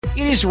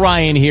It is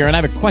Ryan here, and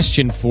I have a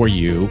question for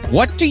you.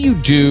 What do you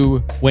do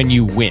when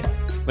you win?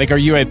 Like, are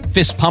you a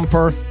fist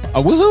pumper,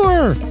 a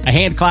woohooer, a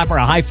hand clapper,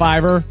 a high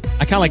fiver?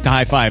 I kind of like the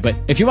high five, but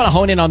if you want to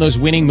hone in on those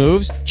winning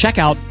moves, check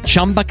out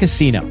Chumba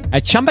Casino.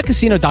 At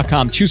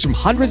ChumbaCasino.com, choose from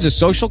hundreds of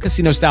social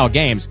casino-style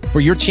games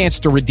for your chance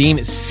to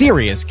redeem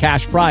serious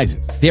cash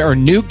prizes. There are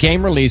new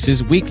game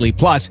releases weekly,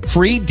 plus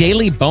free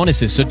daily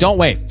bonuses. So don't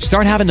wait.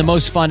 Start having the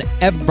most fun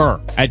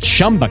ever at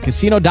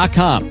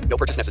ChumbaCasino.com. No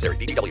purchase necessary.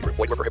 VGW. Void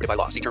where prohibited by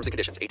law. See terms and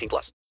conditions.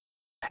 18+.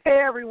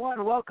 Hey,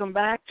 everyone. Welcome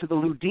back to the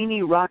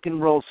Ludini Rock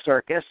and Roll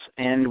Circus.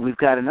 And we've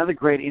got another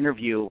great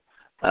interview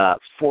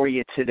for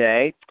you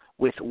today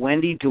with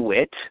Wendy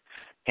DeWitt.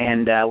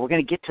 And we're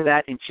going to get to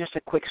that in just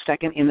a quick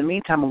second. In the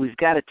meantime, we've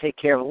got to take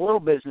care of a little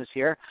business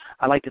here.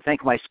 I'd like to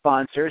thank my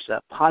sponsors,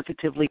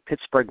 Positively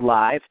Pittsburgh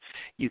Live.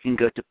 You can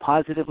go to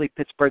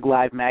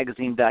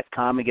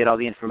positivelypittsburghlivemagazine.com and get all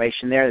the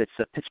information there. That's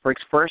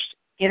Pittsburgh's first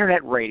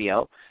internet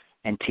radio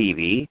and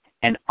TV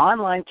and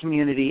online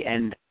community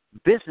and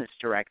business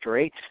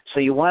directory. So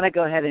you want to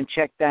go ahead and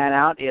check that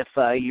out. If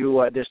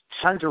there's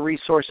tons of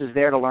resources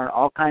there to learn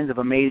all kinds of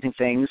amazing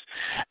things,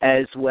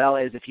 as well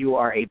as if you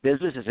are a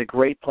business, it's a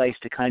great place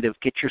to kind of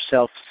get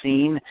yourself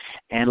seen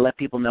and let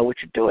people know what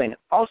you're doing. I'd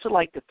also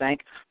like to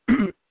thank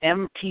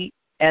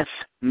MTS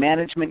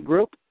Management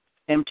Group.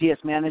 MTS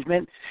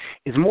Management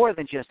is more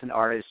than just an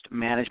artist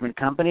management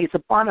company. It's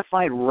a bona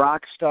fide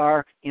rock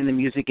star in the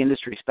music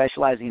industry,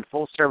 specializing in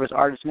full-service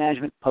artist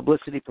management,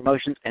 publicity,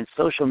 promotions, and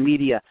social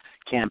media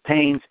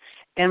campaigns.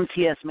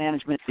 MTS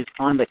Management is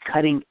on the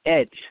cutting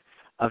edge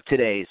of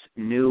today's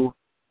new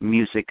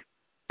music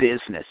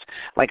business.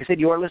 Like I said,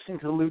 you are listening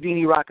to the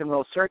Ludini Rock and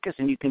Roll Circus,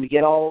 and you can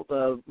get all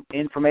the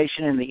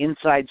information and the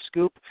inside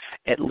scoop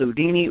at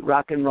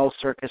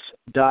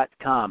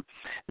LudiniRockandRollCircus.com.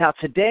 Now,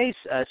 today's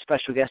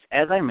special guest,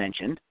 as I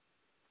mentioned,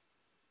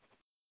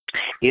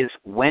 is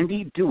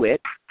Wendy DeWitt.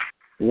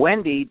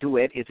 Wendy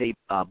DeWitt is a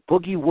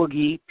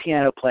boogie-woogie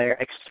piano player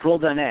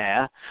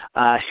extraordinaire.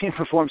 She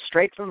performs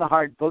straight from the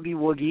heart boogie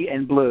woogie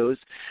and blues.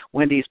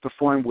 Wendy has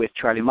performed with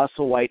Charlie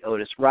Musselwhite,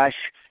 Otis Rush,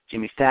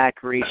 Jimmy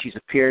Thackeray. She's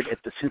appeared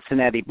at the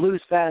Cincinnati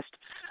Blues Fest,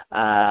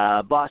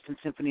 Boston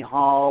Symphony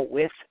Hall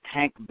with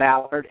Hank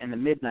Ballard and the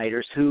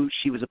Midnighters, who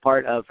she was a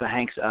part of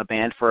Hank's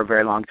band for a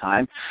very long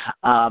time.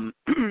 And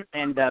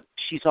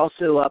she's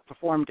also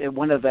performed at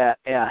one of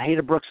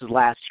Hayda Brooks'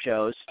 last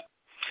shows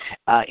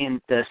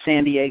in the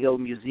San Diego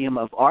Museum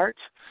of Art.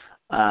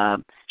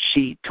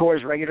 She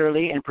tours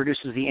regularly and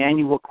produces the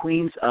annual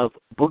Queens of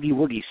Boogie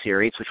Woogie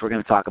series, which we're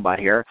going to talk about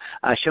here,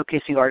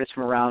 showcasing artists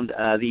from around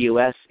the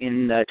U.S.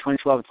 In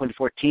 2012 and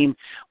 2014.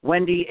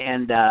 Wendy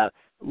and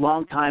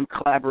longtime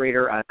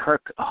collaborator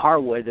Kirk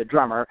Harwood, the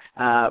drummer,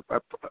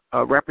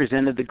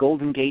 represented the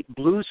Golden Gate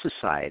Blues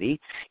Society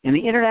in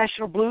the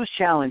International Blues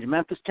Challenge,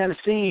 Memphis,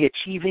 Tennessee,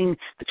 achieving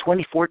the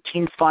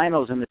 2014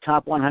 finals in the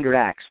top 100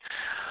 acts.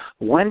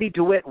 Wendy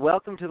DeWitt,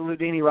 welcome to the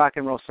Ludini Rock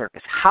and Roll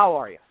Circus. How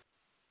are you?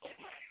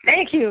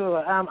 Thank you.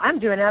 I'm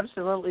doing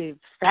absolutely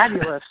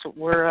fabulous.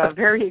 We're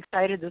very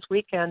excited this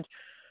weekend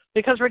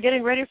because we're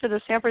getting ready for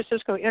the San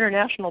Francisco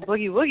International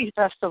Boogie Woogie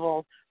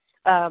Festival,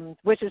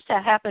 which is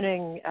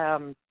happening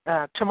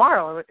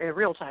tomorrow in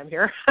real time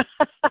here.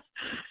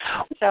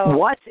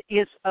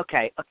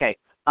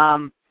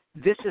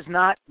 This is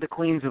not the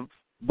Queens of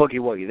Boogie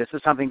Woogie. This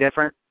is something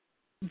different?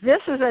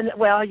 This is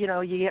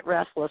you get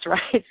restless,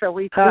 right? So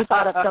we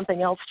thought of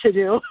something else to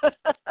do.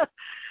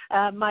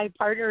 My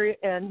partner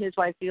and his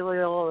wife,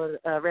 Julio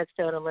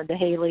Redstone and Linda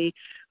Haley,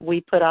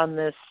 we put on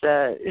this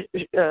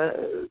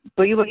Boogie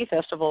Woogie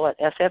Festival at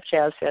SF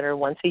Jazz Center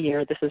once a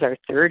year. This is our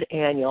third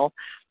annual.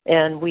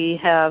 And we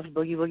have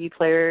Boogie Woogie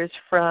players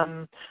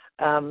from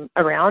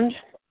around.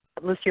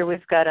 This year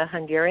we've got a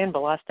Hungarian,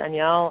 Balázs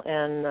Daniel,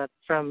 and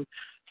from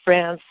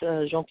France,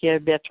 Jean-Pierre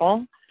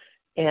Bertrand,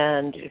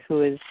 and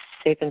who is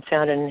safe and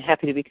sound and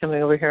happy to be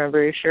coming over here, I'm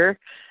very sure.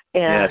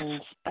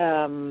 And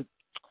yes.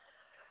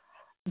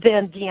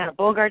 Then Deanna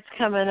Bogart's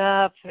coming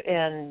up,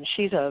 and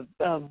she's a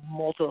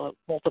multiple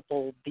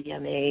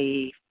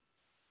BMA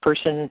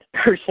person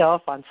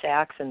herself on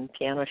sax and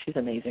piano. She's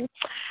amazing.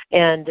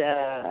 And,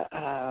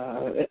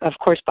 of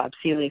course, Bob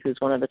Seeley, who's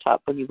one of the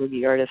top Boogie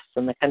Woogie artists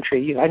in the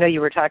country. I know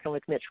you were talking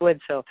with Mitch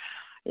Wood, so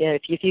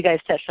if you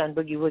guys touched on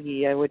Boogie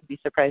Woogie, I wouldn't be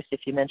surprised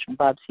if you mentioned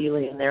Bob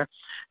Seeley in there.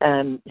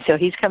 So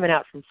he's coming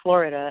out from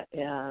Florida,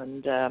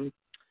 and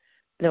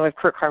we have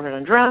Kirk Harwood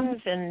on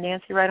drums and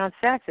Nancy Wright on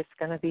sax. It's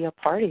going to be a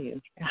party.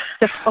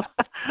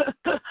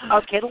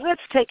 Okay,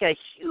 let's take a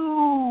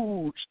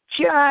huge,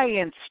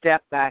 giant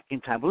step back in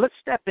time. Let's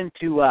step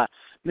into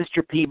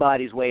Mr.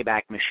 Peabody's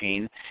Wayback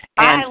Machine.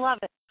 I love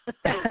it.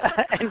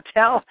 And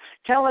tell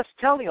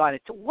the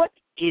audience, what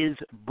is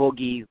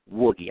Boogie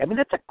Woogie? I mean,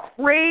 that's a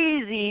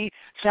crazy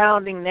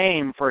sounding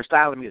name for a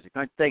style of music.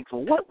 Don't you think? So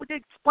what would you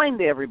explain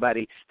to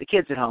everybody, the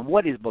kids at home,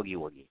 what is Boogie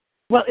Woogie?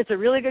 Well, it's a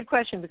really good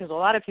question because a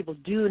lot of people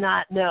do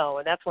not know,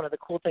 and that's one of the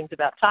cool things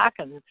about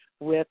talking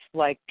with,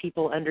 like,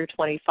 people under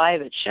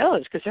 25 at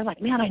shows because they're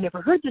like, man, I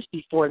never heard this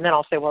before. And then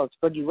I'll say, well, it's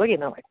Boogie Woogie.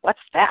 And they're like, what's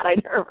that? I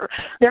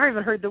never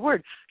even heard the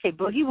word. Okay,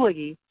 Boogie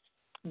Woogie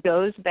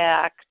goes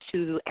back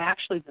to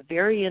actually the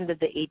very end of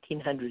the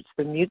 1800s.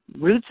 The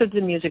roots of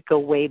the music go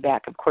way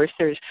back. Of course,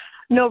 there's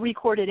no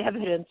recorded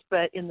evidence,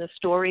 but in the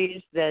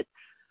stories that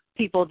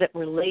people that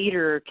were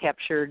later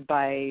captured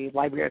by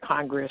Library of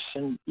Congress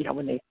and,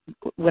 when they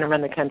went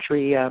around the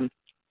country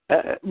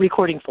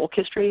recording folk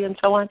history and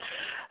so on,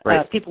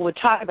 right. People would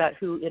talk about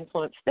who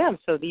influenced them.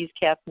 So these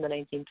cats in the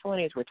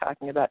 1920s were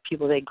talking about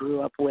people they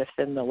grew up with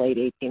in the late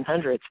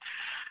 1800s.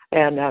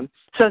 And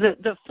so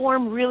the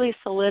form really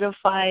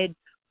solidified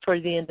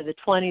toward the end of the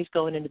 20s,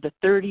 going into the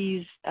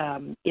 30s.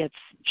 It's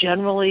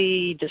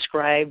generally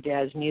described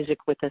as music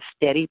with a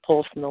steady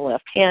pulse in the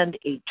left hand,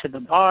 8 to the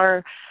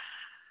bar.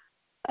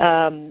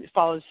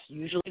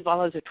 Usually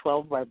follows a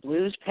 12-bar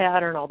blues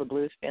pattern. All the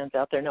blues fans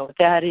out there know what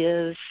that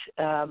is.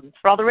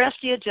 For all the rest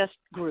of you, just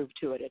groove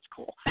to it. It's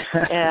cool.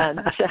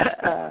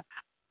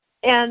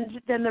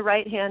 And then the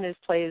right hand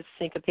plays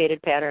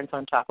syncopated patterns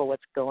on top of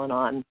what's going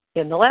on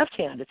in the left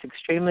hand. It's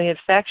extremely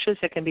infectious.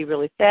 It can be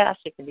really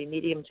fast. It can be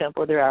medium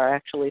tempo. There are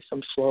actually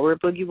some slower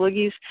boogie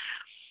woogies.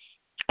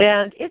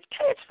 And it's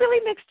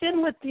really mixed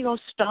in with,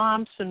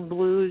 stomps and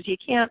blues. You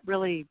can't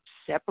really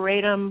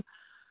separate them.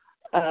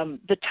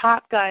 The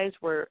top guys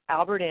were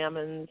Albert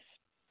Ammons,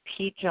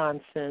 Pete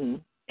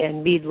Johnson,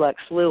 and Meade Lux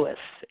Lewis.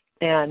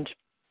 And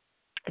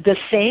the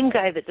same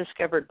guy that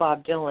discovered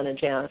Bob Dylan and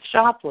Janis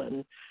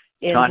Joplin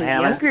in John his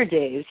Hammond? younger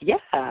days,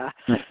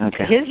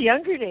 Okay. his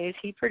younger days,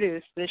 he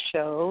produced this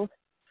show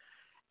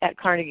at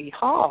Carnegie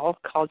Hall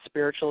called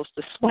Spirituals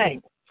to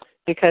Swing,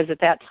 because at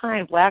that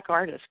time, black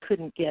artists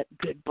couldn't get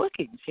good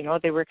bookings.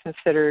 They were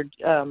considered,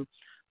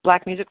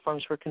 black music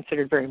forms were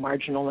considered very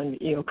marginal and,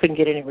 couldn't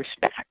get any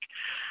respect.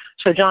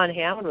 So John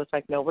Hammond was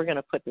like, no, we're going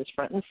to put this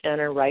front and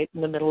center right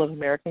in the middle of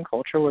American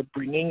culture. We're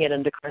bringing it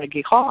into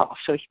Carnegie Hall.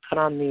 So he put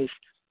on these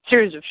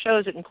series of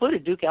shows that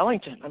included Duke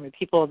Ellington. I mean,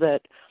 people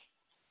that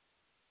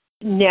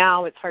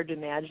now it's hard to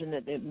imagine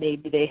that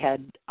maybe they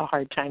had a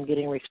hard time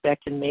getting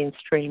respect in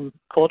mainstream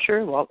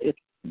culture. Well,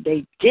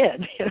 they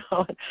did,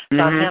 John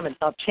Hammond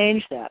helped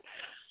change that.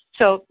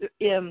 So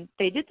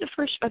they did the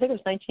first, I think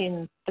it was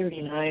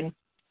 1939,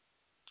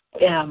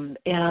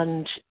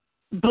 and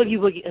Boogie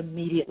Woogie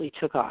immediately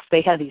took off.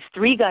 They had these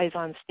 3 guys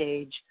on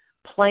stage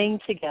playing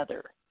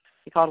together.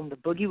 They called them the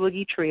Boogie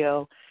Woogie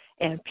Trio,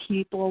 and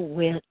people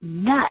went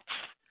nuts.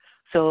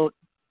 So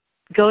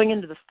going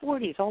into the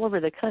 40s, all over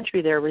the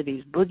country, there were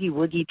these Boogie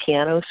Woogie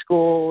piano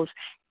schools.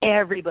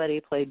 Everybody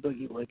played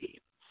Boogie Woogie.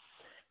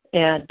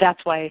 And that's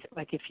why,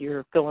 if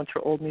you're going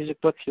through old music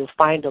books, you'll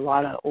find a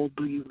lot of old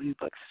Boogie Woogie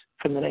books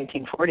from the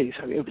 1940s.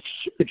 I mean, it was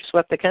huge,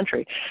 swept the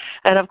country.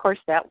 And, of course,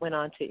 that went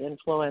on to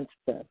influence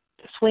the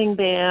swing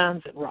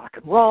bands and rock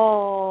and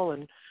roll.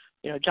 And,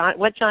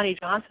 what Johnny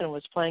Johnson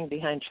was playing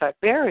behind Chuck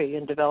Berry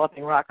in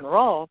developing rock and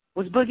roll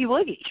was Boogie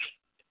Woogie.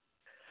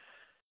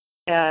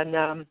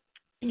 And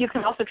you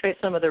can also trace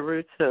some of the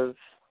roots of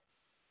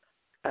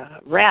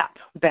rap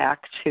back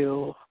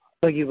to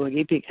Boogie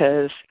Woogie,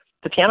 because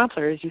the piano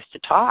players used to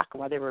talk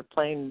while they were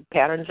playing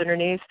patterns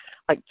underneath,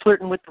 like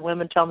flirting with the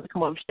women, tell them to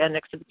come over, stand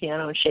next to the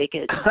piano and shake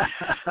it.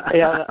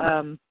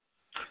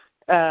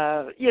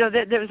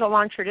 There was a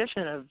long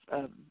tradition of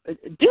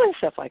doing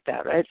stuff like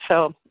that, right?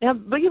 So,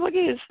 Boogie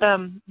Woogie is,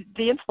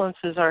 the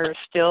influences are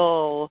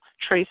still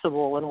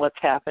traceable in what's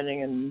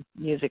happening in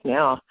music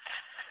now.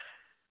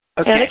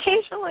 Okay. And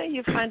occasionally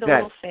you find a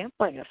little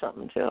sampling of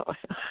something, too.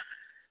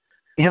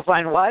 You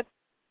find what?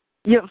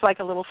 You have like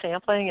a little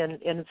sampling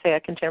in say, a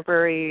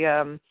contemporary,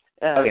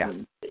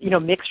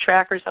 mix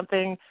track or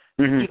something.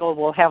 Mm-hmm. People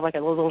will have like a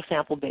little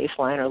sample bass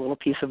line or a little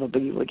piece of a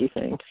Boogie Woogie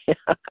thing.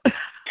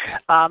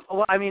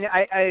 Well, I mean,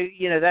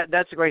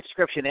 that's a great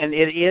description, and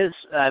it is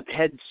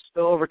had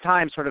over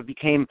time sort of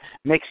became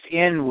mixed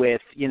in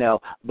with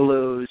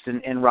blues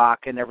and rock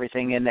and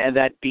everything, and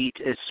that beat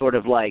is sort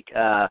of like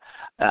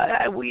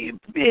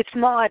it's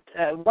not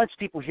once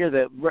people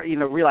hear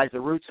realize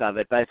the roots of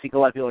it, but I think a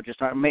lot of people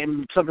just aren't.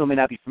 Some people may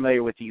not be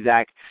familiar with the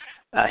exact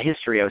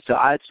history of it. So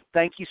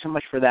thank you so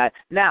much for that.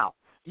 Now,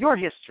 your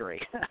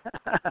history.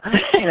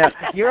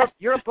 You're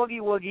a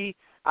Boogie Woogie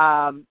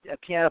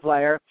piano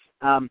player.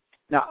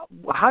 Now,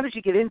 how did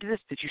you get into this?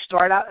 Did you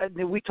start out?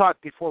 We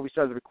talked before we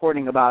started the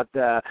recording about,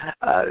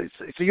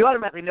 so you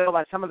automatically know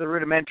about some of the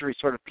rudimentary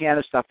sort of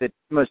piano stuff that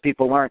most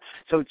people learn.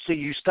 So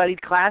you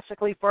studied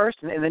classically first,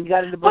 and then you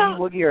got into Boogie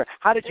Woogie, or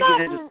how did you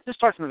get into? Just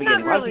start from the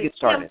beginning. Really. How did you get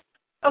started?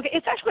 Okay,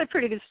 it's actually a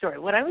pretty good story.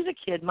 When I was a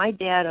kid, my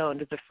dad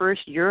owned the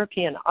first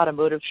European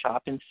automotive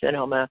shop in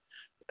Sonoma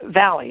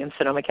Valley in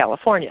Sonoma,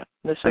 California.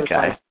 This was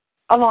like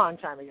a long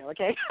time ago,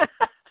 okay?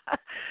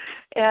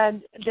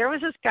 And there was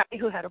this guy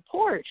who had a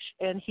Porsche,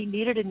 and he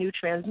needed a new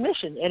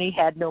transmission, and he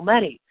had no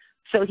money.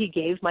 So he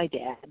gave my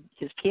dad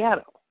his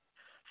piano.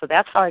 So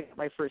that's how I got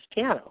my first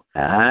piano.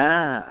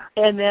 Ah.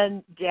 And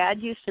then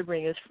Dad used to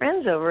bring his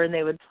friends over, and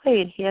they would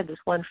play, and he had this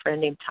one friend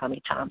named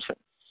Tommy Thompson.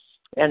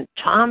 And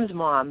Tom's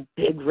mom,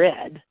 Big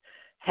Red,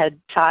 had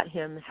taught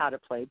him how to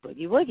play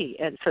Boogie Woogie.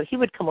 And so he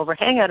would come over,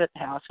 hang out at the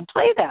house, and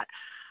play that.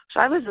 So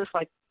I was this,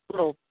 like,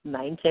 little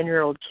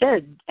 9-10-year-old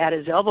kid at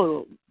his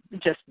elbow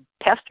just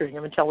pestering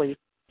him until he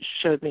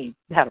showed me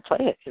how to play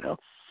it,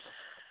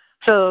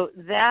 So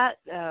that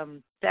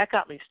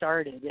got me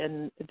started,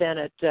 and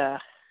then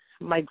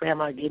my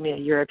grandma gave me a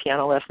year of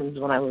piano lessons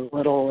when I was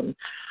little, and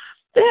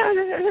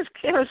it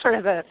was sort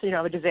of a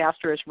a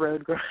disastrous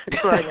road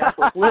growing up,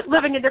 with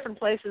living in different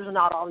places and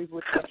not always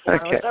with the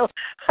piano. Okay. So,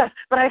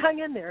 but I hung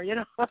in there,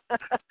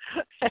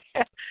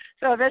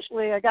 So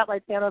eventually, I got my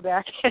piano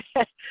back,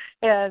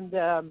 and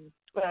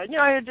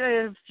I had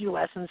a few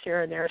lessons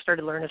here and there. I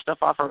started learning stuff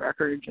off of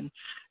records, and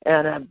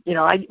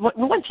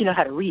once you know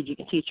how to read, you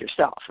can teach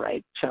yourself,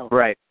 right? So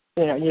right.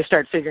 You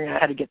start figuring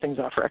out how to get things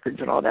off records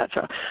and all that.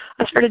 So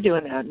I started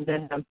doing that, and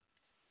then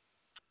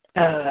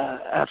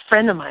a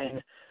friend of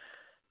mine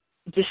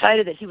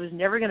decided that he was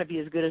never going to be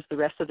as good as the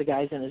rest of the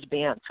guys in his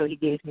band, so he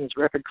gave me his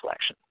record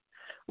collection,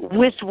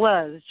 which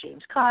was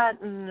James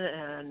Cotton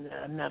and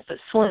Memphis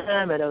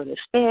Slim and Otis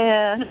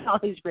Spann and all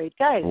these great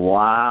guys.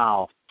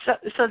 Wow.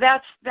 So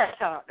that's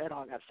how it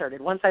all got started.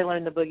 Once I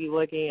learned the boogie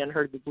woogie and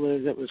heard the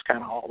blues, it was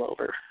kind of all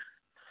over.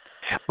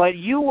 But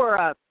you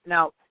were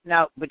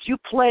but you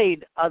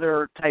played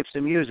other types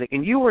of music,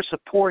 and you were a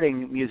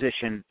supporting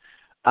musician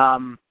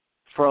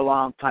for a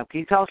long time.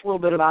 Can you tell us a little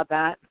bit about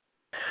that?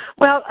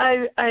 Well,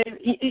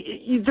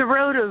 the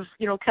road of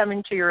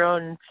coming to your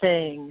own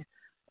thing.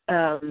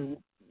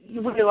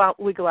 We go out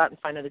and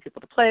find other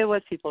people to play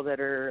with, people that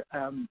are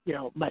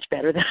much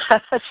better than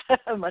us,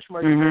 much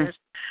more experienced.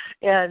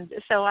 And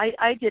so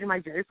I did. My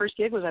very first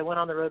gig was I went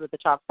on the road with the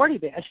Top 40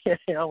 band,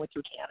 went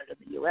through Canada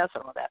and the U.S.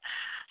 and all that.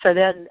 So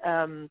then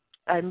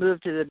I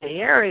moved to the Bay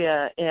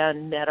Area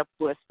and met up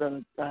with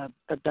a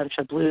bunch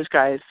of blues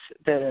guys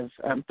that have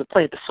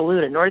played at the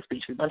Saloon in North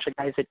Beach, a bunch of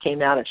guys that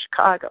came out of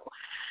Chicago.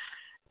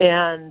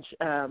 And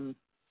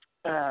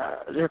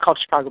they're called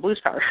Chicago Blues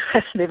Power.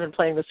 They've been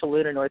playing the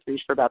Saloon in North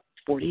Beach for about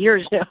 40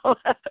 years now.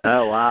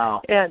 Oh,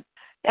 wow. And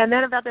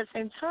then about that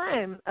same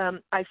time,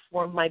 I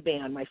formed my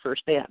band, my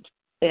first band.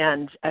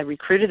 And I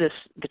recruited this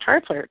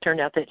guitar player. It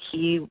turned out that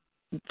he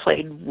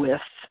played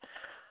with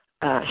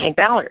Hank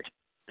Ballard.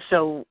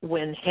 So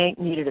when Hank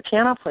needed a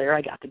piano player,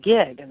 I got the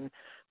gig and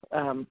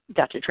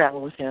got to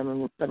travel with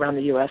him around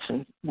the U.S.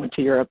 and went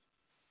to Europe.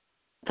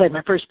 Played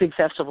my first big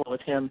festival with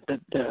him,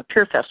 the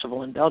Pier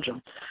Festival in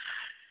Belgium,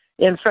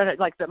 in front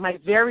of my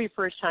very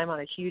first time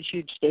on a huge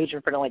stage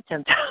in front of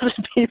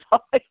 10,000 people.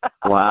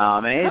 Wow,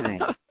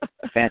 amazing,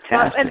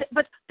 fantastic.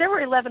 But there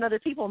were 11 other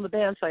people in the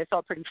band, so I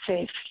felt pretty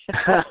safe.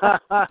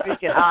 You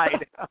can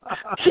hide.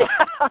 Yeah,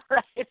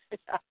 right.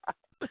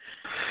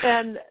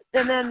 And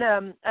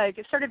then I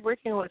started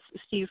working with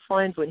Steve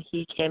Freund when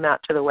he came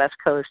out to the West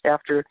Coast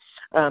after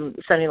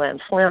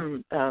Sunnyland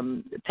Slim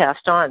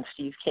passed on.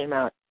 Steve came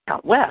out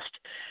west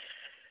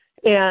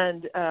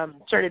and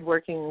started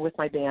working with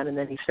my band, and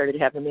then he started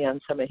having me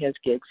on some of his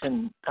gigs,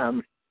 and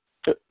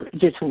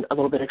did a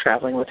little bit of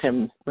traveling with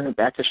him. Went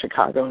back to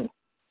Chicago,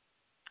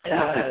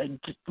 and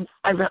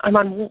I'm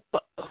on a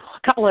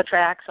couple of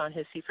tracks on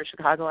his C for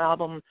Chicago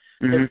album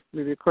that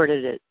we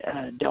recorded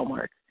at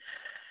Delmark.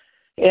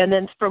 And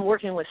then from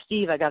working with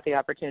Steve, I got the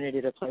opportunity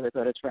to play with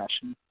Otis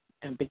Rush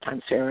and Big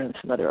Time Sarah and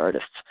some other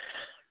artists.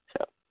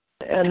 So,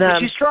 and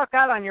but you struck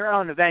out on your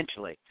own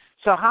eventually.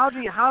 So how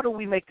do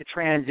we make the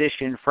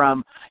transition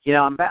from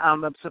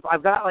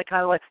I've got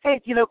hey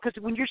because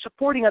when you're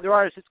supporting other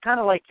artists, it's kind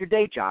of like your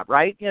day job,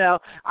 right?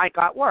 I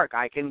got work,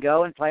 I can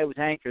go and play with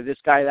Hank or this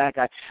guy, that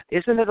guy.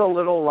 Isn't it a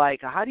little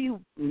like how do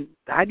you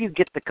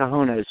get the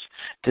kahunas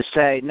to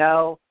say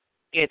no,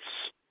 it's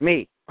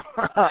me?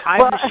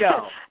 I'm the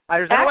show.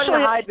 There's no way to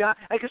hide behind,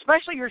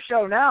 especially your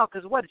show now,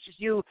 because it's just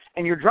you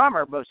and your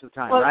drummer most of the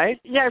time, right?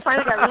 Yeah, I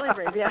finally got really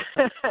brave. Yeah.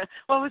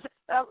 Well, it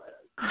was.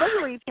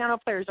 Usually piano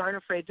players aren't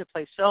afraid to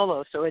play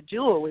solo, so a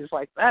duo is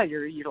like,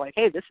 you're like,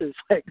 hey, this is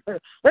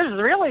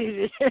really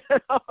easy.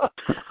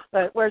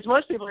 But whereas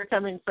most people are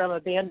coming from a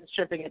band and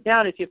stripping it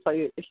down. If you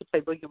play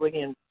boogie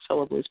woogie and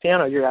solo blues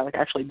piano, you're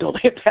actually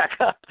building it back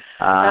up.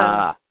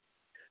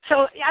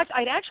 So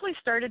I'd actually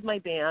started my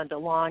band a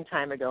long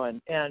time ago,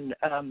 and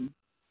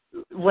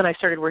when I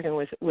started working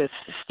with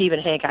Steve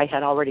and Hank, I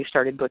had already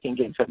started booking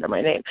gigs under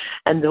my name.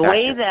 And the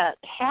way that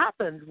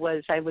happened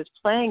was I was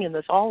playing in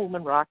this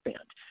all-woman rock band.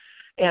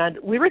 And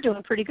we were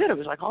doing pretty good. It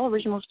was like all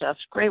original stuff.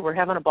 Great. We're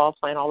having a ball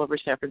playing all over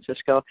San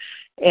Francisco.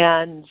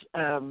 And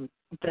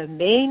the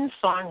main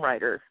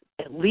songwriter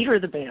and leader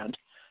of the band,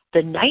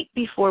 the night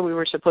before we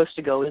were supposed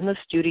to go in the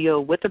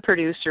studio with the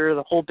producer,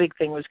 the whole big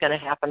thing was going to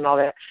happen and all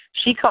that,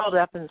 she called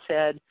up and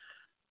said,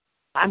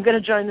 I'm going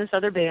to join this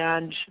other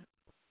band.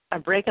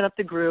 I'm breaking up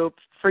the group.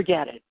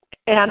 Forget it.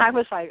 And I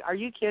was like, are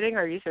you kidding?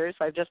 Are you serious?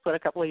 I've just put a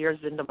couple of years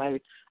of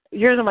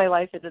my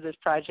life into this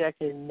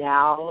project, and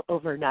now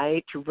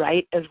overnight,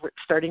 right as we're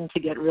starting to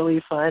get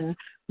really fun,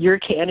 you're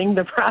canning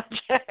the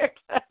project.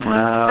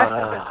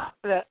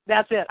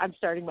 That's it. I'm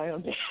starting my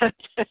own band.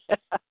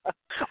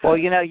 Well,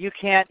 you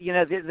can't.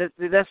 That's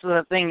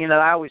the thing.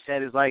 I always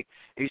said is like,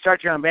 if you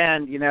start your own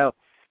band,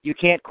 you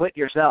can't quit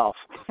yourself.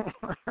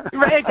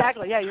 Right,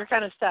 exactly. Yeah, you're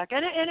kind of stuck.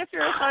 And if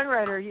you're a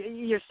songwriter,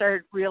 you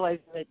start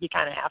realizing that you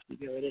kind of have to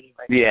do it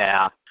anyway.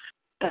 Yeah.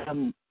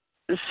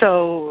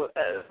 So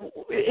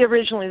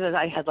originally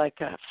I had like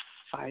a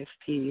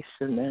 5-piece,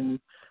 and then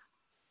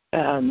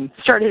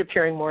started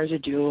appearing more as a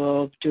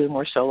duo, doing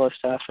more solo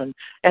stuff. And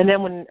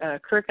then when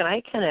Kirk and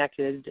I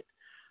connected,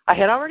 I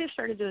had already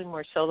started doing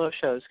more solo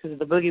shows because of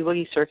the Boogie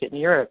Woogie circuit in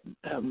Europe.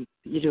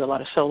 You do a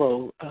lot of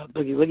solo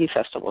Boogie Woogie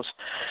festivals.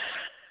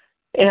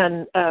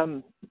 And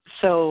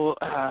so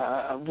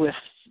with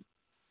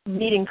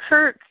meeting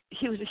Kirk,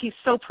 he's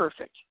so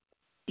perfect.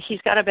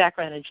 He's got a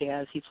background in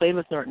jazz. He played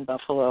with Norton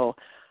Buffalo.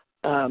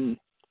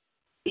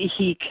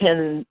 He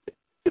can,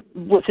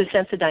 with his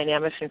sense of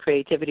dynamics and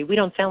creativity, we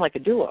don't sound like a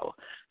duo.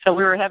 So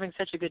we were having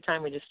such a good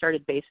time, we just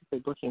started basically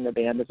booking the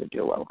band as a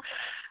duo.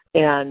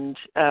 And,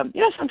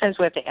 sometimes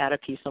we have to add a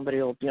piece. Somebody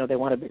will, they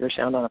want a bigger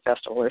sound on a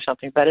festival or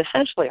something. But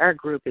essentially, our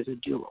group is a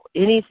duo.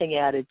 Anything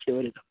added to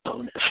it is a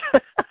bonus.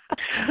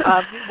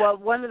 Well,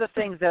 one of the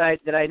things that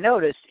I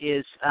noticed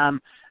is,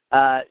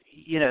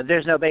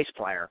 there's no bass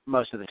player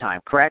most of the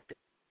time, correct?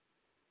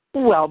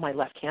 Well, my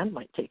left hand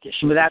might take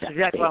issue. Well, that's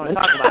exactly what I want to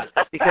talk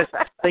about. Because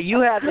you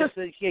have this,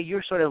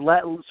 you're sort of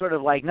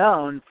like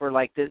known for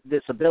like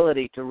this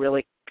ability to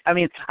really. I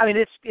mean,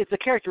 it's a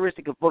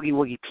characteristic of boogie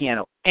woogie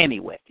piano,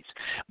 anyways.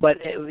 But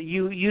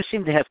you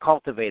seem to have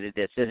cultivated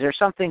this. Is there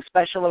something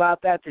special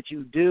about that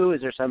you do?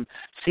 Is there some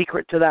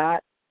secret to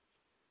that?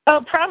 Oh,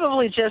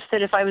 probably just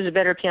that if I was a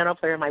better piano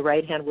player, my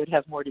right hand would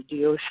have more to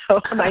do. So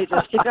I might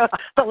just,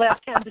 the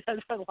left hand does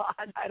a lot.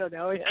 I don't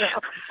know.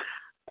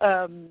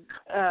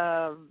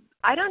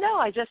 I don't know.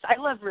 I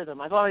love rhythm.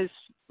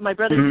 My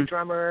brother's a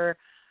drummer.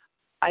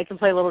 I can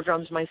play little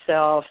drums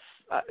myself.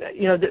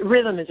 The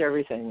rhythm is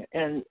everything.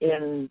 And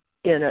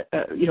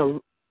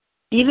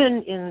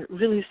even in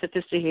really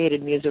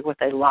sophisticated music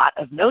with a lot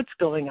of notes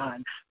going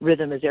on,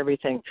 rhythm is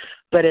everything.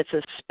 But it's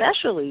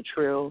especially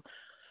true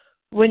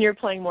when you're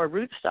playing more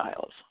root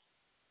styles.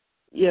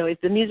 If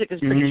the music is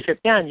pretty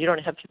stripped down, you don't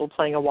have people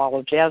playing a wall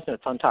of jazz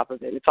notes on top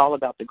of it. It's all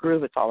about the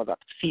groove. It's all about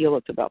the feel.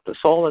 It's about the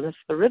soul, and it's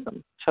the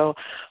rhythm. So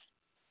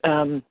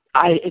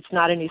it's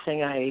not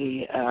anything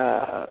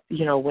I,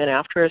 went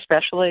after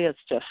especially. It's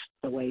just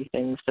the way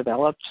things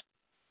developed.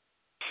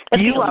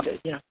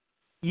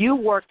 You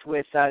worked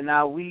with,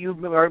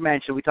 you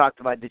mentioned, we talked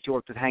about that you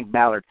worked with Hank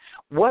Ballard.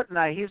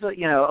 He's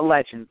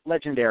a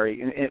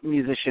legendary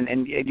musician,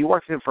 and you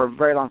worked with him for a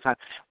very long time.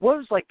 What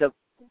was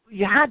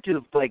you had to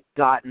have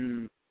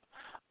gotten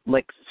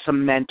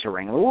some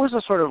mentoring. What was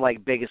the sort of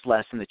biggest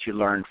lesson that you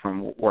learned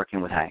from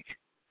working with Hank?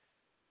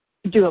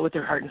 Do it with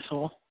their heart and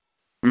soul.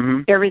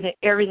 Mm-hmm.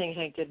 Everything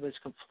Hank did was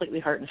completely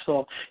heart and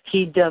soul.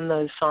 He'd done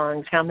those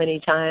songs how many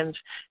times,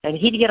 and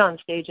he'd get on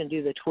stage and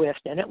do the twist,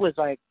 and it was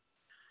like,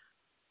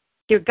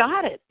 you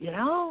got it,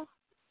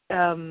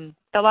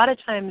 A lot of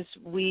times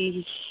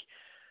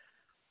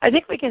I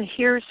think we can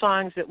hear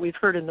songs that we've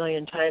heard a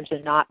million times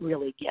and not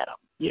really get them.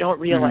 You don't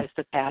realize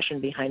the passion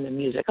behind the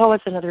music. Oh,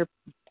 it's another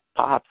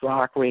pop,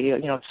 rock, radio,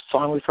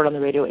 song we've heard on the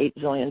radio 8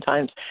 zillion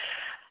times.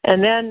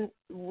 And then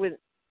when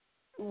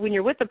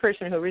you're with the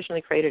person who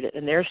originally created it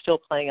and they're still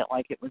playing it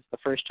like it was the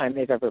first time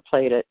they've ever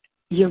played it,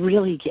 you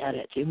really get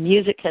it. Your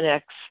music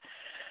connects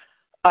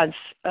on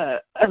a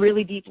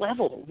really deep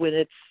level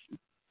when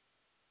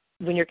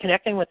you're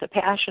connecting with the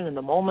passion and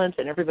the moment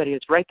and everybody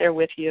is right there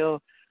with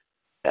you.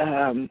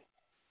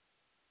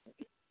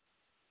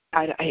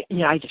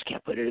 I just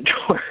can't put it into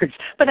words,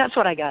 but that's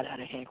what I got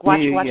out of Hank.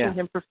 Watching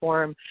him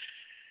perform,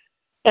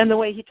 and the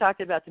way he talked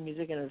about the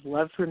music and his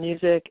love for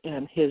music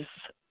and his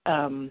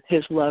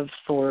love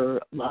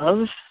for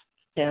love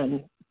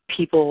and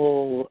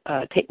people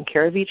taking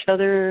care of each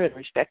other and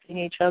respecting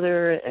each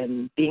other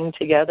and being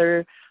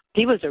together.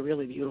 He was a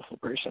really beautiful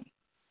person.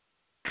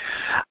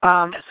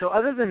 So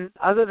other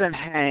than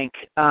Hank,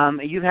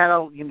 you've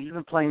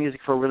been playing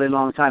music for a really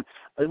long time.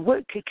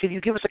 What could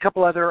you give us a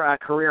couple other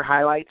career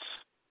highlights?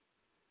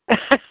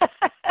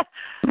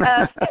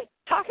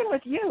 Talking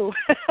with you.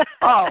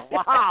 Oh,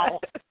 wow.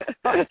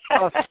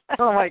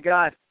 Oh my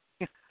God.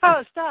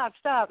 Oh, stop.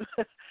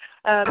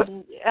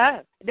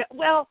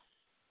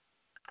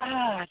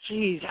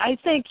 Geez. I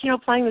think,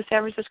 playing the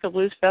San Francisco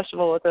Blues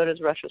Festival with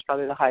Otis Rush was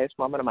probably the highest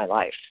moment of my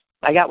life.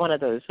 I got one of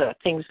those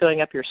things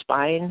going up your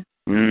spine.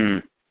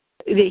 Mm.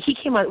 He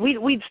came out,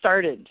 we'd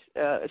started,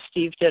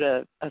 Steve did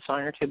a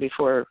song or two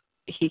before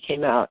he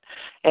came out,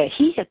 and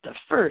he hit the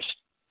first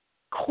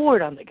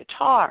chord on the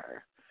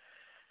guitar.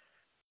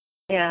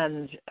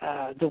 And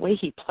the way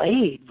he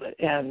played,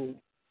 and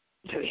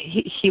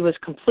he was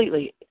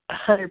completely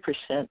 100%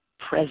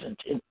 present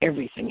in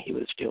everything he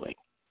was doing.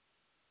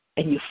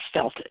 And you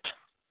felt it.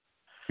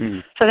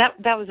 Mm. So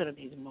that was an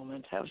amazing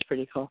moment. That was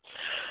pretty cool.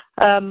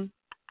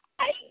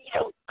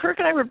 Kirk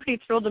and I were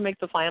pretty thrilled to make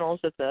the finals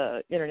at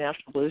the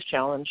International Blues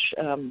Challenge,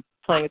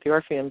 playing at the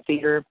Orpheum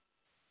Theater.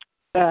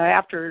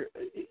 After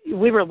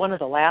we were one of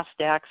the last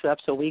acts up,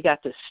 so we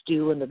got to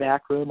stew in the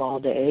back room all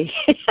day.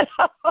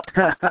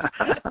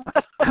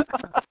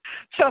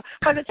 So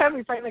by the time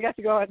we finally got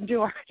to go out and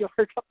do our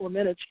couple of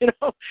minutes, it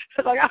was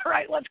like, all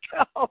right, let's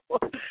go.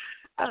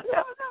 That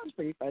was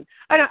pretty fun.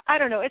 I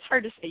don't know. It's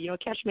hard to say.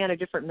 Catch me on a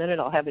different minute.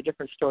 I'll have a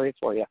different story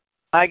for you.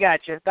 I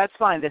got you. That's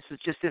fine. This is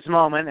just this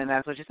moment, and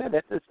that's what you said.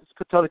 That's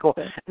totally cool.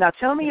 Now,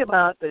 tell me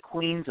about the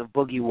Queens of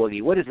Boogie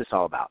Woogie. What is this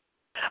all about?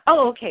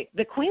 Oh, okay.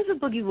 The Queens of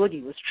Boogie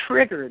Woogie was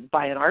triggered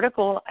by an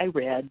article I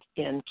read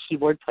in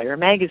Keyboard Player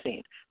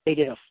magazine. They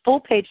did a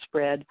full-page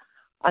spread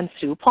on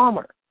Sue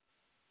Palmer.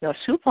 Now,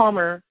 Sue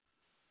Palmer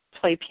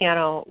played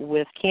piano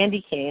with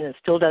Candy Kane and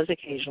still does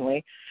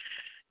occasionally.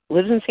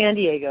 Lives in San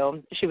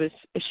Diego. She was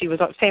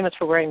famous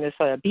for wearing this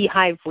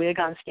beehive wig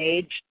on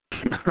stage.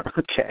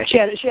 Okay. She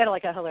had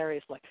like a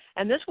hilarious look.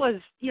 And this was,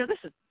 this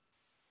is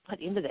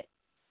into the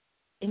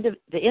end of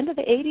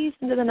the 80s,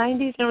 into the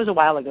 90s. And it was a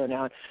while ago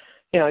now.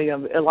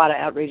 A lot of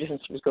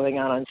outrageousness was going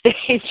on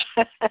stage.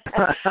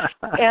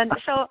 And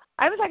so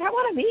I was like, I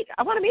want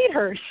to meet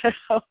her.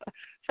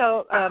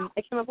 So I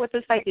came up with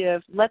this idea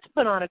of let's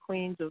put on a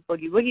Queens of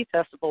Boogie Woogie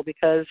festival,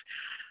 because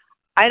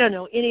I don't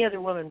know any other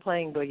woman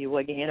playing Boogie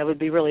Woogie, and it would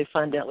be really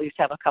fun to at least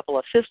have a couple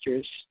of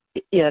sisters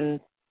in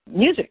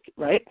music,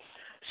 right?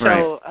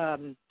 So,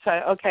 right.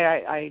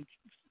 I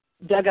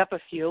dug up a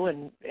few,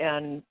 and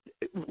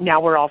now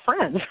we're all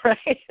friends,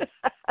 right?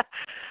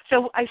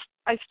 So I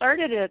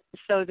started it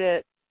so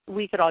that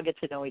we could all get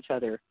to know each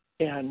other,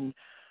 and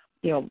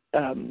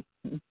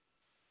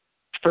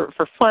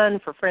for fun,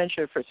 for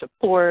friendship, for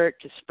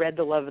support, to spread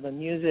the love of the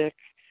music.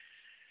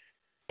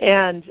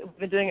 And we've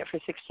been doing it for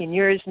 16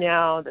 years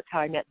now. That's how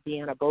I met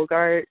Deanna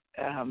Bogart.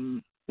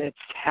 That's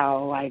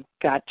how I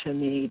got to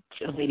meet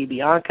Lady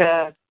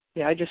Bianca.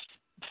 I just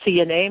see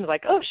a name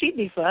like, oh, she'd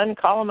be fun.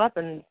 Call them up,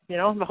 and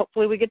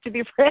hopefully we get to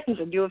be friends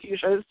and do a few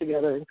shows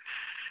together.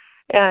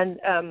 And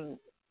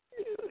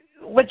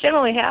what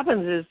generally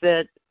happens is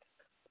that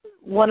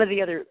one of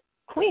the other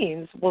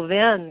queens will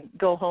then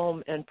go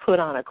home and put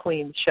on a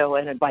queen show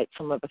and invite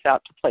some of us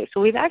out to play. So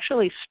we've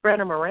actually spread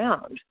them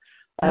around.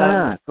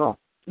 Cool.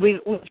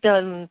 We've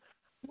done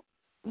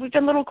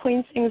little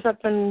queen things up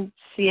in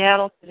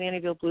Seattle.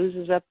 Zannyville Blues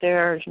is up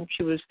there.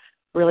 She was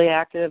really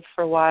active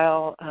for a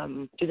while.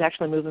 She's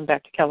actually moving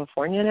back to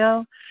California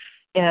now.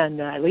 And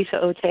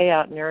Lisa Ote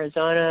out in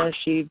Arizona,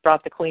 she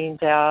brought the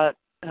queens out.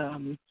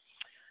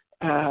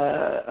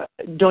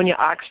 Donia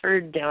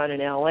Oxford down in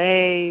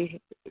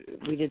L.A.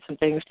 We did some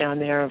things down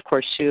there. Of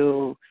course,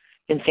 Sue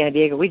in San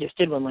Diego. We just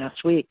did one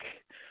last week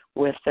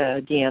with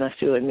Deanna,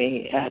 Sue, and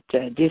me at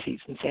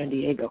Dizzy's in San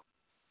Diego.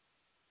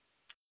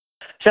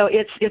 So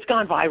it's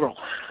gone viral.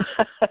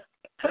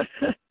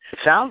 It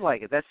sounds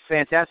like it. That's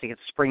fantastic.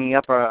 It's springing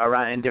up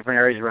around in different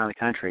areas around the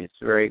country. It's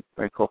very,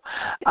 very cool.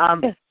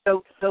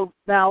 So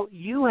now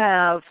you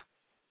have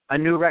a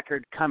new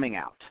record coming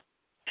out.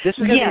 This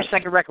is your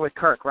second record with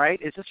Kirk, right?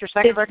 Is this your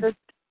second record?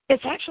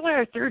 It's actually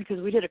our third,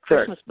 because we did a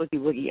Christmas Boogie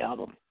Woogie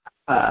album.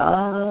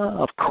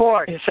 Of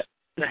course.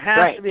 There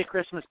has to be a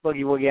Christmas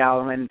Boogie Woogie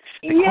album, and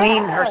the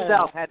Queen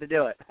herself had to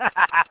do it.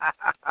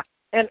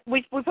 And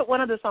we put one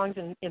of the songs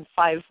in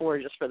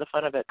 5/4 just for the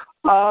fun of it.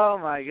 Oh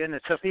my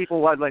goodness! So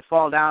people would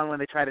fall down when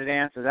they try to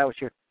dance. Is that what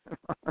you're?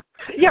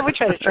 Yeah, we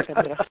try to trick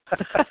them.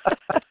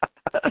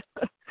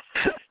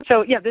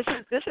 So this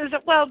is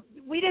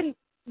we didn't.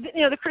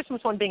 The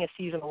Christmas one being a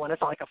seasonal one, it's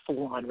not like a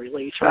full-on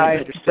release, right? I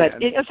understand.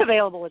 But it's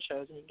available at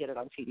shows, and you can get it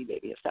on CD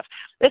Baby and stuff.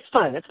 It's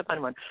fun. It's a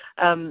fun one.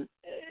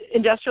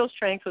 Industrial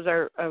Strength was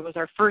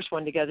our first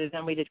one together.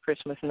 Then we did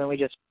Christmas, and then we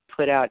just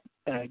put out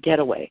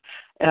Getaway.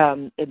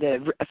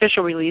 The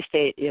official release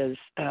date is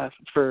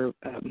for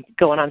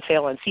going on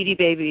sale on CD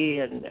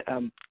Baby,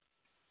 and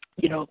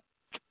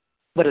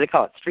what do they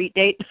call it? Street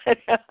date.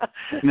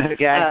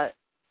 Okay.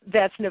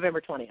 That's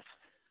November 20th.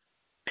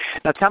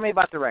 Now tell me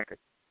about the record.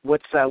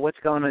 What's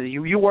going on?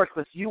 You worked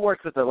with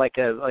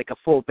a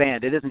full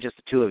band. It isn't just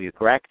the two of you,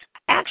 correct?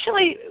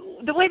 Actually,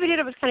 the way we did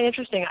it was kind of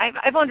interesting.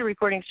 I've owned a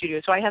recording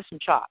studio, so I have some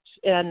chops.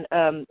 And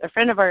a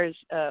friend of ours,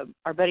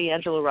 our buddy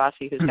Angelo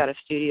Rossi, who's got a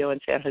studio in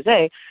San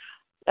Jose,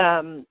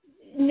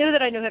 knew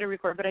that I knew how to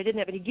record, but I didn't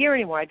have any gear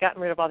anymore. I'd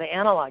gotten rid of all the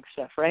analog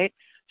stuff, right?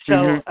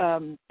 So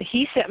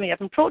he set me up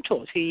in Pro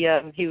Tools. He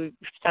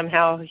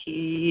somehow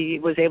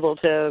was able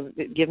to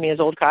give me his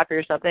old copy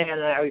or something,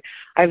 and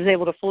I was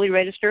able to fully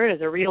register it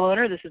as a real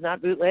owner. This is not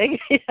bootleg.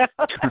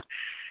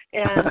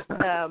 And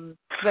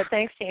but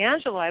thanks to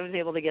Angela, I was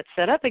able to get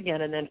set up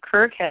again. And then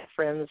Kirk had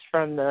friends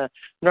from the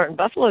Norton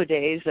Buffalo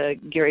days,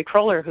 Gary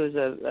Kroller, who's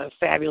a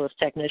fabulous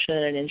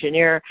technician and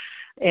engineer,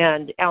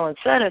 and Alan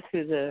Senneth,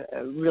 who's a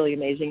really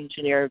amazing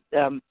engineer.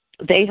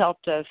 They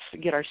helped us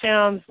get our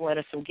sounds, lent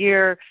us some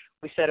gear.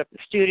 We set up the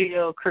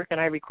studio. Kirk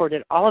and I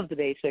recorded all of the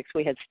basics.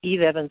 We had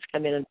Steve Evans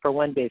come in for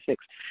one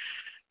basics,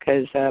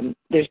 because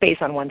there's bass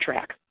on one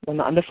track. On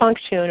the funk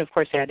tune, of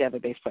course, they had to have a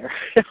bass player.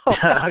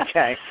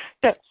 Okay.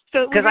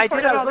 So because I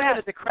was looking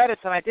at the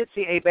credits, and I did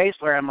see a bass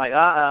player. I'm like,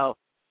 uh-oh,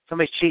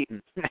 somebody's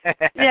cheating.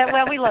 Yeah,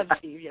 well, we love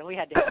Steve. Yeah, we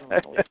had to have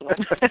him.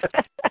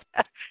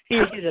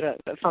 He's a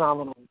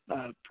phenomenal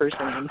person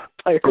and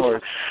player. Of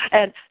course.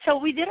 And so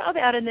we did all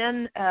that, and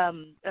then,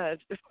 of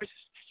course,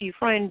 Steve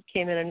Freund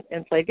came in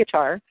and played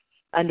guitar,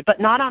 but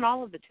not on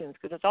all of the tunes,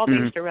 because it's all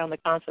based around the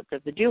concept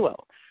of the duo.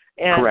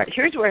 And correct.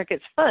 Here's where it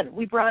gets fun.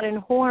 We brought in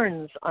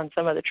horns on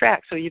some of the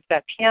tracks. So you've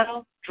got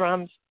piano,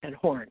 drums, and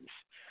horns.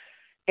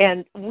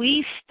 And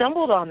we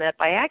stumbled on that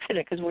by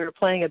accident because we were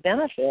playing a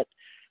benefit,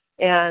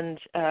 And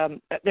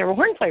there were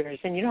horn players,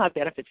 and you know how it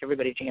benefits,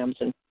 everybody jams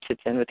and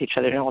sits in with each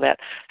other and all that.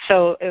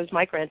 So it was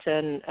Mike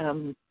Renton,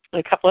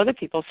 a couple other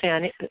people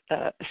sat in,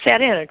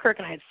 and Kirk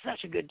and I had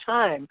such a good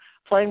time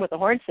playing with the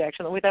horn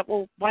section that we thought,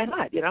 well, why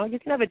not? You know, you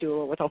can have a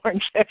duo with a horn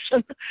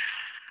section.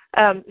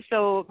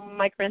 So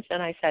Mike Renton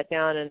and I sat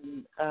down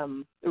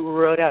and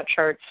wrote out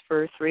charts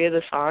for 3 of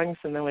the songs,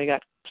 and then we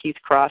got Keith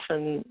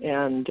Crossan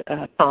and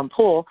Tom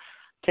Poole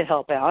to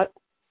help out.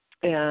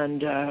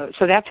 And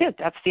so that's it.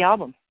 That's the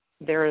album.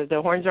 The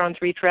horns are on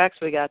 3 tracks.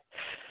 We got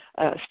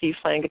Steve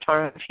playing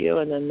guitar on a few,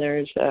 and then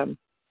there's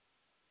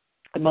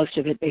most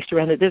of it based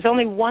around it. There's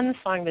only one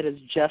song that is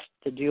just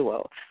the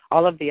duo.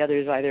 All of the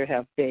others either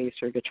have bass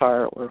or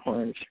guitar or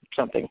horns or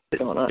something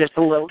going on. Just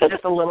a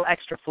little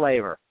extra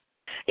flavor.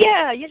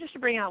 Yeah, just to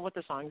bring out what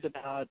the song's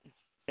about,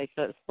 make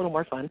it a little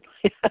more fun.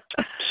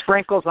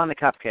 Sprinkles on the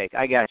cupcake.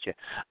 I got you.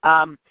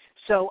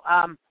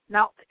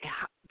 Now,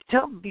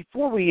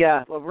 before we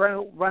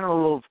run a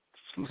little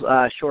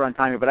short on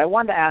time here, but I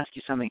wanted to ask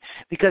you something,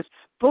 because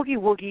boogie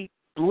woogie,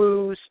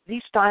 blues,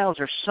 these styles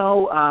are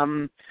so,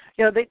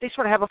 they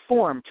sort of have a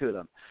form to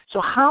them. So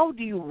how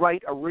do you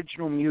write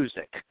original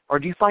music? Or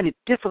do you find it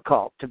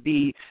difficult to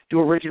do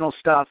original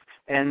stuff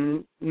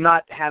and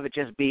not have it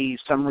just be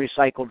some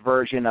recycled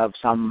version of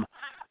some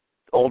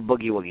old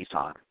boogie woogie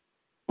song?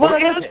 Well, it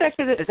goes back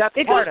to the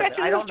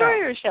story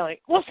you're telling.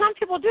 Well, some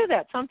people do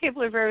that. Some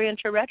people are very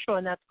into retro,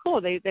 and that's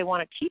cool. They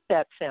want to keep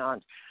that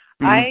sound.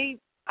 Mm-hmm.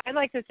 I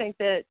like to think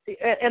that,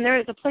 and there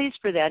is a place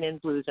for that in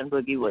blues and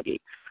boogie woogie.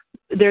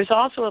 There's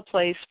also a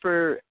place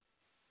for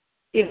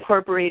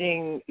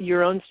incorporating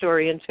your own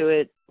story into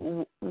it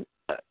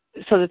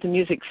so that the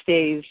music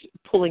stays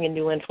pulling in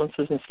new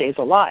influences and stays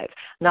alive.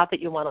 Not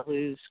that you want to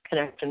lose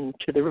connection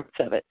to the roots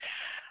of it.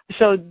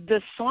 So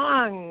the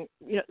song,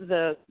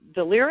 the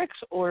lyrics,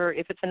 or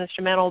if it's an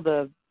instrumental,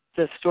 the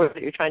story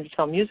that you're trying to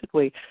tell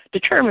musically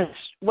determines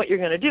what you're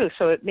going to do.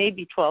 So it may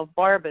be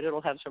 12-bar, but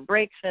it'll have some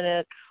breaks in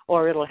it,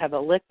 or it'll have a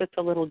lick that's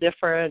a little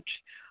different,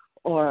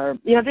 or,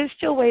 there's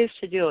still ways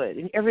to do it,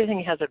 and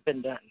everything hasn't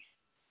been done.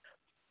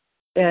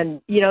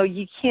 And,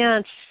 you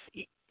can't,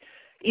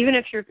 even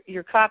if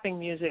you're copying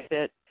music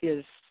that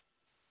is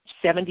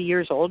 70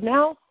 years old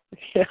now,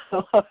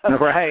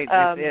 right.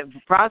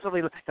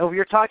 Possibly, if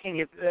you're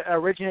talking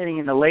originating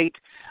in the late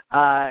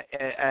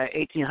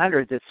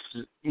 1800s, it's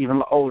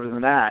even older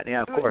than that.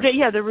 Yeah, of course.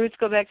 The roots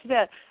go back to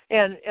that,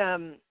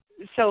 and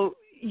so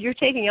you're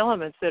taking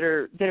elements that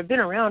have been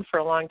around for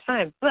a long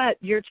time, but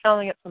you're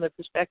telling it from the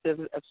perspective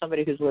of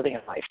somebody who's living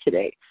a life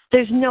today.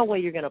 There's no way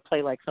you're going to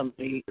play like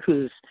somebody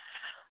who's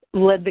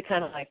led the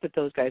kind of life that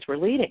those guys were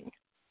leading.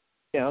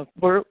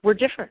 We're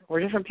different. We're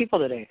different people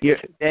today.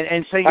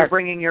 And so you're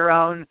bringing your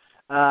own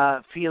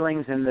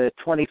feelings in the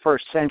 21st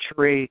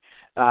century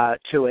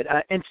to it.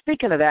 And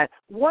speaking of that,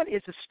 what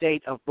is the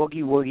state of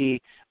boogie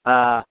woogie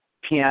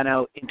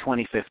piano in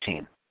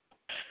 2015?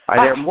 Are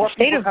there more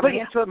people coming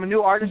into it,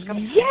 new artists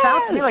coming? Yes. It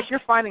sounds to me like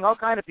you're finding all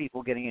kind of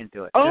people getting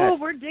into it. Oh,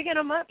 we're digging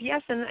them up,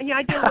 yes. And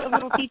I do a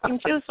little teaching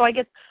too, so I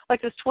get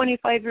like this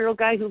 25-year-old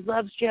guy who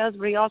loves jazz,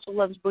 but he also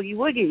loves boogie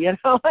woogie,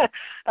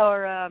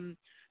 or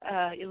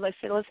let's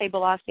say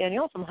Balas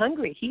Daniel from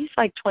Hungary. He's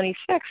like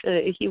 26.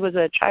 He was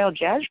a child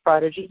jazz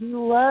prodigy. He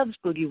loves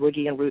boogie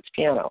woogie and roots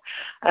piano.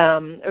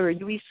 Or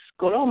Luis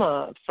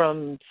Goroma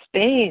from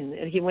Spain.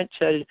 He went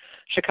to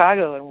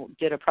Chicago and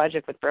did a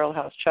project with Barrel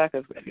House Chuck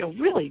of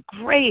really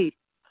great,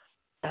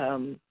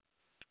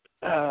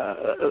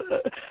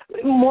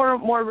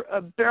 more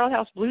Barrel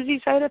House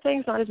bluesy side of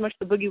things, not as much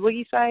the boogie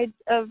woogie side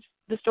of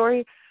the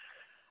story.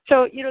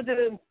 So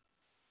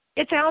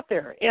it's out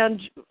there,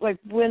 and like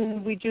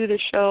when we do the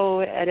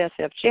show at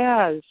SF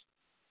Jazz,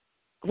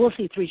 we'll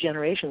see 3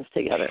 generations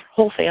together.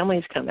 Whole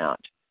families come out,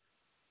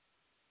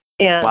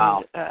 and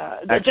wow.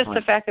 Just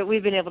the fact that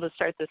we've been able to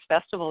start this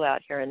festival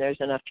out here, and there's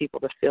enough people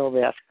to fill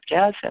the SF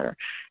Jazz Center,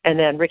 and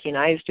then Ricky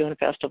Nye's doing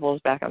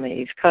festivals back on the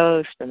East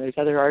Coast, and there's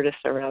other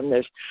artists around.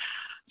 There's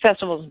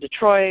festivals in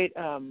Detroit.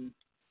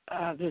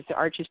 There's the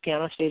Archie's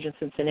Piano Stage in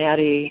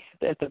Cincinnati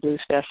at the Blues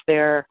Fest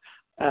there.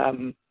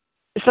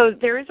 So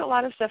there is a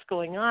lot of stuff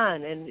going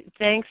on, and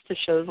thanks to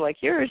shows like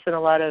yours and a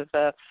lot of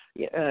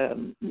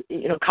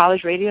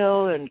college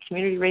radio and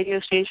community radio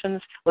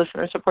stations,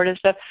 listener-supported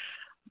stuff,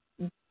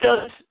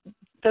 those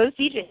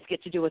DJs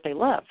get to do what they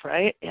love,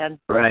 right? And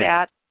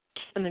that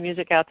keeping the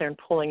music out there and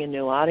pulling in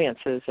new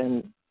audiences,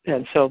 and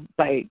so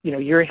by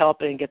you're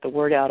helping get the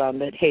word out on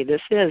that. Hey, this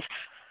is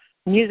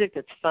music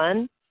that's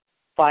fun,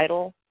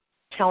 vital,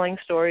 telling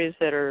stories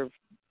that are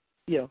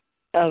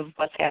of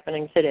what's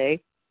happening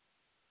today.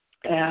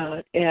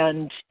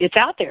 And it's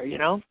out there,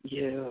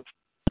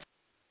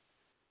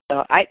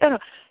 So I don't know.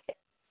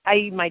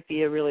 I might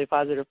be a really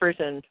positive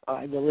person.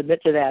 I will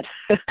admit to that.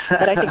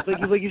 But I think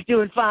Boogie Woogie's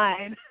doing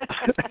fine.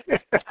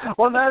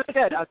 Well, that's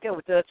good. Okay,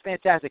 that's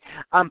fantastic.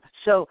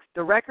 So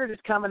the record is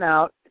coming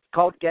out. It's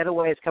called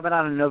Getaway. It's coming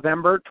out on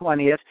November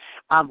 20th.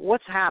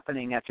 What's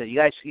happening after you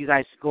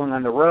guys going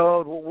on the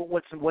road?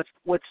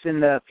 What's in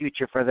the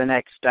future for the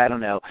next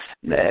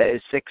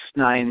 6,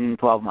 9,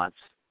 12 months?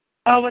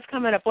 Oh, what's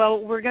coming up? Well,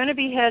 we're going to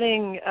be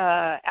heading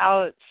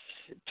out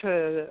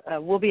to,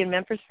 we'll be in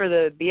Memphis for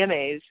the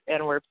BMAs,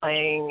 and we're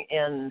playing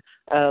in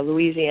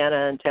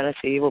Louisiana and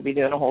Tennessee. We'll be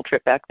doing a whole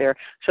trip back there.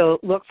 So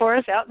look for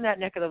us out in that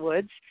neck of the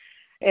woods.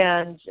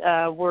 And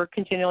we're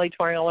continually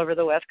touring all over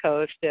the West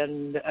Coast.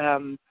 And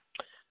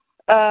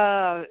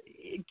go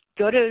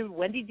to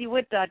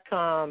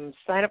wendydewitt.com,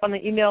 sign up on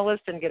the email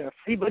list, and get a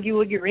free Boogie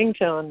Woogie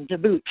ringtone to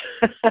boot.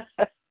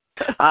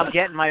 I'm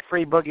getting my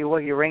free Boogie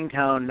Woogie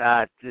ringtone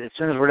as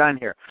soon as we're done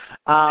here.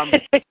 And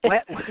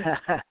what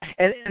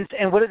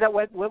is that?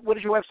 What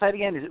is your website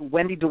again? Is it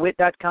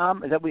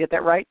wendydewitt.com? Is that we get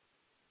that right?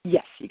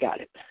 Yes, you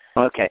got it.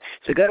 Okay,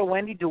 so go to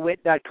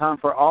wendydewitt.com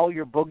for all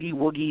your Boogie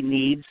Woogie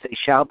needs. They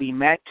shall be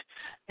met,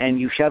 and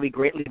you shall be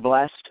greatly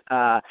blessed.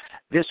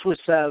 This was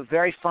a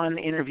very fun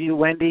interview,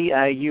 Wendy.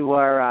 You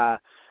are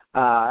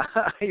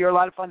you're a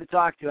lot of fun to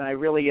talk to, and I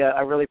really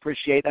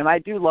appreciate it. And I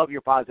do love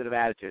your positive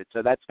attitude,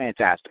 so that's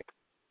fantastic.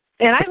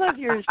 And I love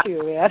yours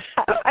too, man.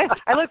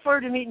 I look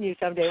forward to meeting you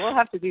someday. We'll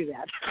have to do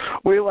that.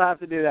 We will have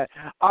to do that.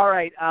 All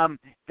right.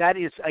 That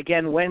is,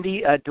 again,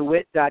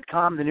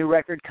 wendydewitt.com. The new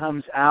record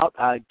comes out,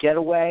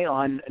 Getaway,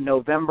 on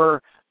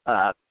November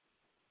 20th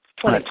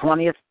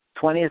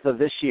of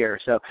this year.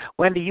 So,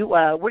 Wendy, you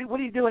what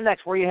are you doing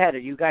next? Where are you headed? Are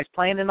you guys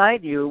playing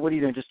tonight? What are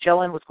you doing? Just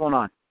chilling? What's going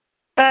on?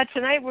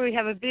 Tonight we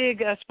have a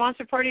big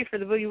sponsor party for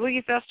the Boogie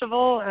Woogie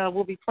Festival.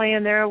 We'll be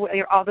playing there.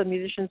 All the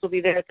musicians will be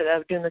there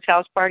doing the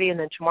house party, and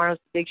then tomorrow's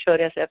the big show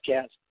at SF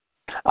Jazz.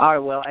 All right,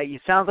 well,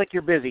 it sounds like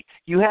you're busy.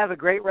 You have a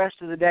great rest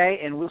of the day,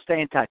 and we'll stay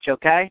in touch,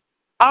 okay?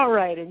 All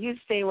right, and you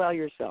stay well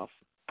yourself.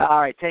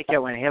 All right, take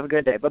care, Wendy. Have a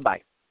good day.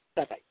 Bye-bye.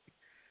 Bye-bye.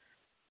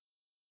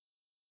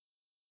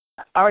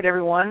 All right,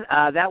 everyone.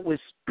 That was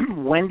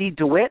Wendy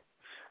DeWitt.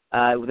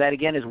 That,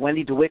 again, is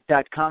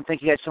wendydewitt.com.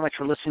 Thank you guys so much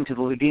for listening to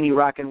the Ludini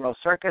Rock and Roll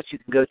Circus. You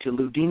can go to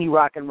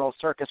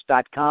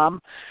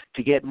ludinirockandrollcircus.com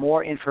to get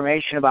more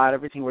information about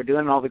everything we're doing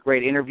and all the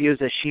great interviews.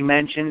 As she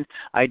mentioned,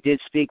 I did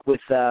speak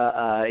with,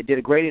 I did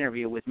a great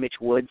interview with Mitch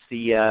Woods,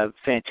 the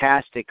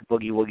fantastic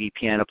Boogie Woogie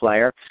piano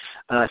player.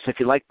 So if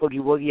you like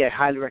Boogie Woogie, I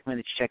highly recommend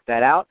that you check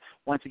that out.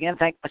 Once again,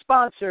 thank my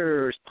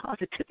sponsors,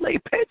 Positively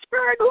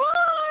Pittsburgh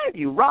Live.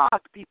 You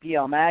rock,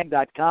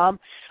 pplmag.com.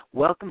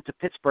 Welcome to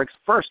Pittsburgh's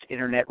first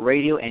internet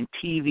radio and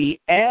TV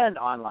and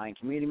online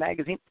community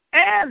magazine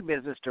and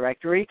business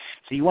directory.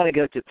 So you want to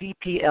go to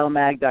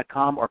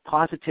pplmag.com or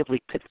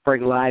Positively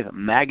Pittsburgh Live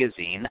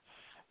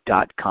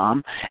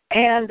Magazine.com.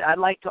 And I'd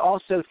like to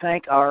also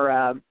thank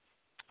our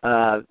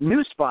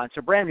new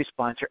sponsor, brand new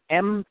sponsor,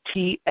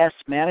 MTS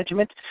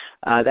Management.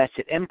 That's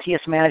at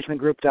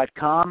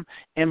mtsmanagementgroup.com.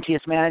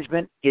 MTS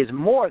Management is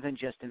more than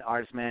just an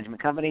artist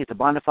management company. It's a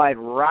bona fide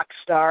rock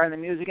star in the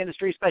music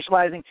industry,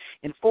 specializing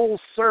in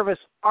full-service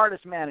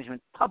artist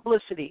management,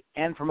 publicity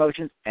and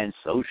promotions, and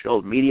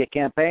social media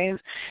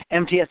campaigns.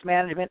 MTS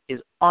Management is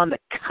on the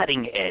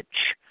cutting edge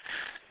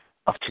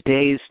of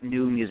today's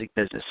new music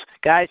business.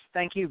 Guys,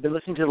 thank you. You've been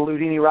listening to the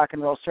Ludini Rock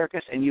and Roll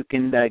Circus, and you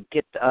can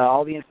get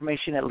all the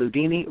information at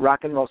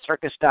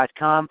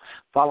ludinirockandrollcircus.com.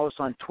 Follow us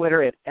on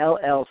Twitter at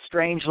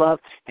LLStrangelove,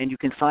 and you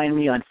can find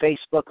me on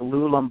Facebook,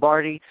 Lou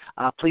Lombardi.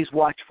 Please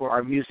watch for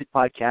our music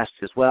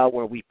podcasts as well,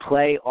 where we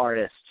play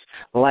artists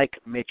like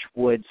Mitch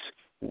Woods,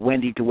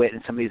 Wendy DeWitt,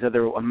 and some of these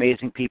other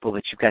amazing people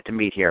that you've got to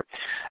meet here.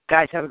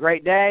 Guys, have a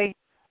great day.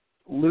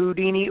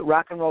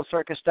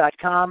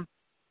 ludinirockandrollcircus.com.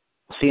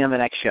 See you on the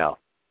next show.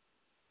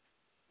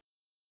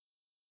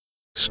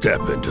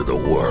 Step into the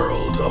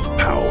world of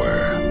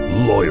power,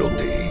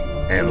 loyalty,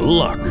 and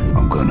luck.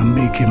 I'm gonna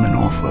make him an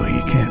offer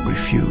he can't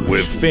refuse.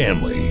 With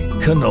family,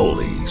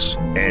 cannolis,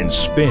 and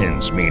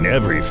spins mean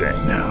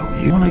everything. Now,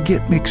 you wanna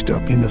get mixed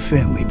up in the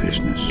family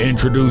business.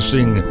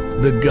 Introducing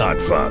The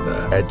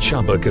Godfather at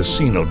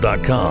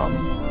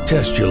ChumbaCasino.com.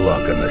 Test your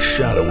luck in the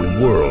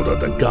shadowy world of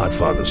The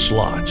Godfather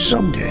slot.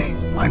 Someday,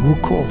 I will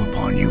call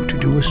upon you to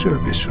do a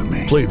service for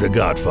me. Play The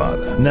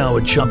Godfather now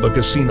at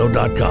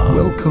ChumbaCasino.com.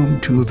 Welcome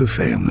to the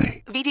family.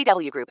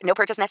 VGW Group. No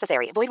purchase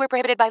necessary. Void where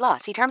prohibited by law.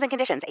 See terms and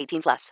conditions. 18+.